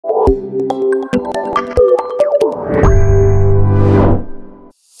What's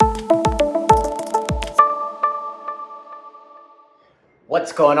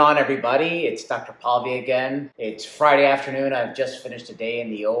going on, everybody? It's Dr. Palvi again. It's Friday afternoon. I've just finished a day in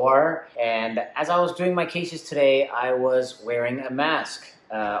the OR, and as I was doing my cases today, I was wearing a mask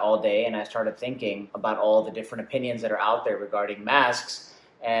all day, and I started thinking about all the different opinions that are out there regarding masks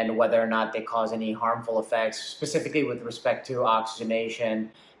and whether or not they cause any harmful effects, specifically with respect to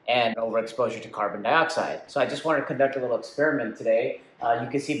oxygenation and overexposure to carbon dioxide. So I just wanted to conduct a little experiment today. You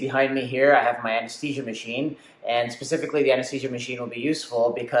can see behind me here, I have my anesthesia machine, and specifically the anesthesia machine will be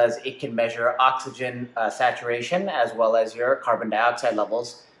useful because it can measure oxygen saturation as well as your carbon dioxide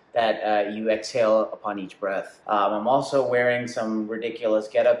levels that you exhale upon each breath. I'm also wearing some ridiculous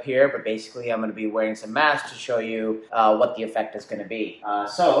getup here, but basically I'm going to be wearing some masks to show you what the effect is going to be.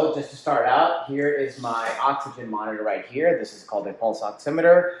 So just to start out, here is my oxygen monitor right here. This is called a pulse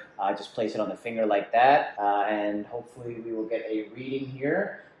oximeter. Just place it on the finger like that, and hopefully we will get a reading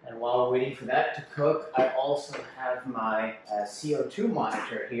here. And while we're waiting for that to cook, I also have my CO2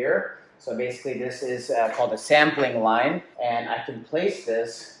 monitor here. So basically this is called a sampling line, and I can place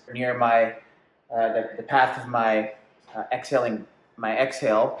this near my the path of my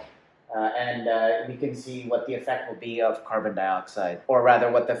exhale, and we can see what the effect will be of carbon dioxide, or rather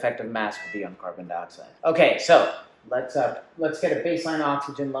what the effect of mask will be on carbon dioxide. Okay, so let's get a baseline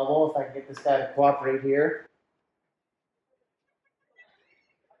oxygen level. If I can get this guy to cooperate here.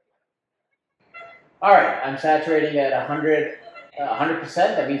 All right, I'm saturating at 100%.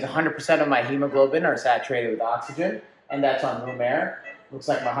 That means 100% of my hemoglobin are saturated with oxygen, and that's on room air. Looks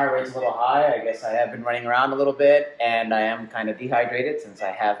like my heart rate's a little high. I guess I have been running around a little bit, and I am kind of dehydrated since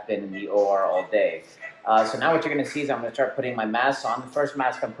I have been in the OR all day. So now what you're going to see is I'm going to start putting my masks on. The first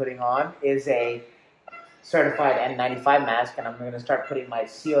mask I'm putting on is a certified N95 mask, and I'm going to start putting my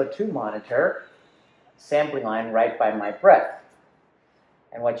CO2 monitor sampling line right by my breath.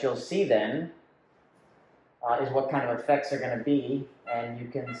 And what you'll see then is what kind of effects are going to be, and you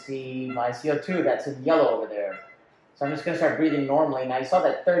can see my CO2 that's in yellow over there. So I'm just going to start breathing normally. Now you saw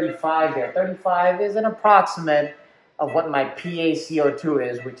that 35 there. 35 is an approximate of what my PA CO2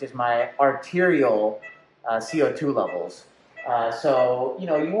 is, which is my arterial CO2 levels. So, you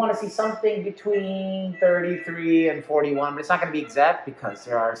know, you want to see something between 33 and 41, but it's not going to be exact because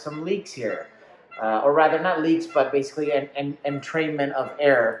there are some leaks here. Or rather, not leaks, but basically an entrainment of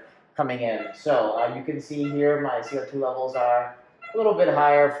air coming in. So you can see here my CO2 levels are a little bit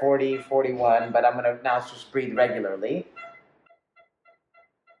higher, 40, 41, but I'm going to now just breathe regularly.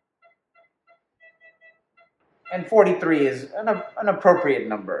 And 43 is an appropriate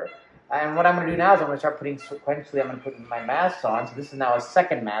number. And what I'm going to do now is I'm going to start putting sequentially, I'm going to put my masks on. So this is now a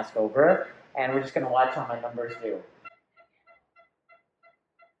second mask over, and we're just going to watch how my numbers do.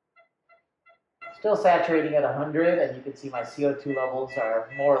 Still saturating at 100, and you can see my CO2 levels are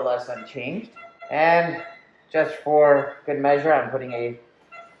more or less unchanged. And just for good measure, I'm putting a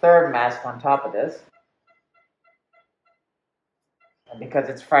third mask on top of this. And because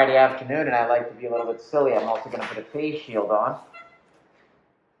it's Friday afternoon and I like to be a little bit silly, I'm also going to put a face shield on.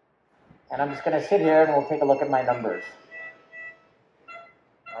 And I'm just going to sit here and we'll take a look at my numbers.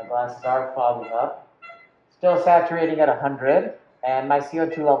 My glasses are fogging up. Still saturating at 100. And my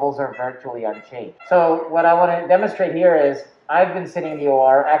CO2 levels are virtually unchanged. So what I want to demonstrate here is I've been sitting in the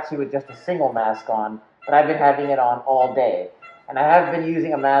OR actually with just a single mask on, but I've been having it on all day. And I have been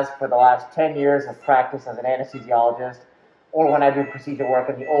using a mask for the last 10 years of practice as an anesthesiologist, or when I do procedure work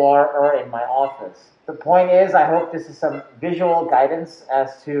in the OR or in my office. The point is, I hope this is some visual guidance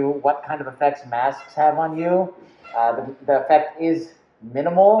as to what kind of effects masks have on you. The effect is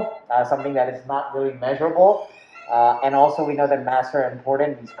minimal, something that is not really measurable. And also we know that masks are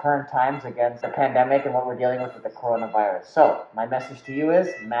important in these current times against the pandemic and what we're dealing with the coronavirus. So my message to you is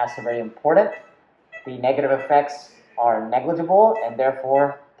masks are very important. The negative effects are negligible, and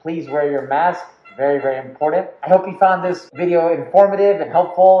therefore please wear your mask. Very, very important. I hope you found this video informative and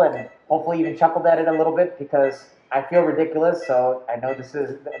helpful, and hopefully even chuckled at it a little bit, because I feel ridiculous. So I know this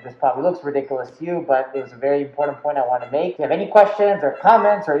probably looks ridiculous to you, but it was a very important point I want to make. If you have any questions or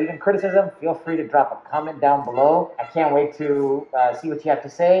comments or even criticism, feel free to drop a comment down below. I can't wait to see what you have to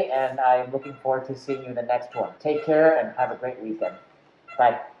say, and I'm looking forward to seeing you in the next one. Take care and have a great weekend.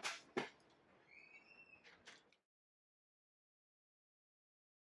 Bye.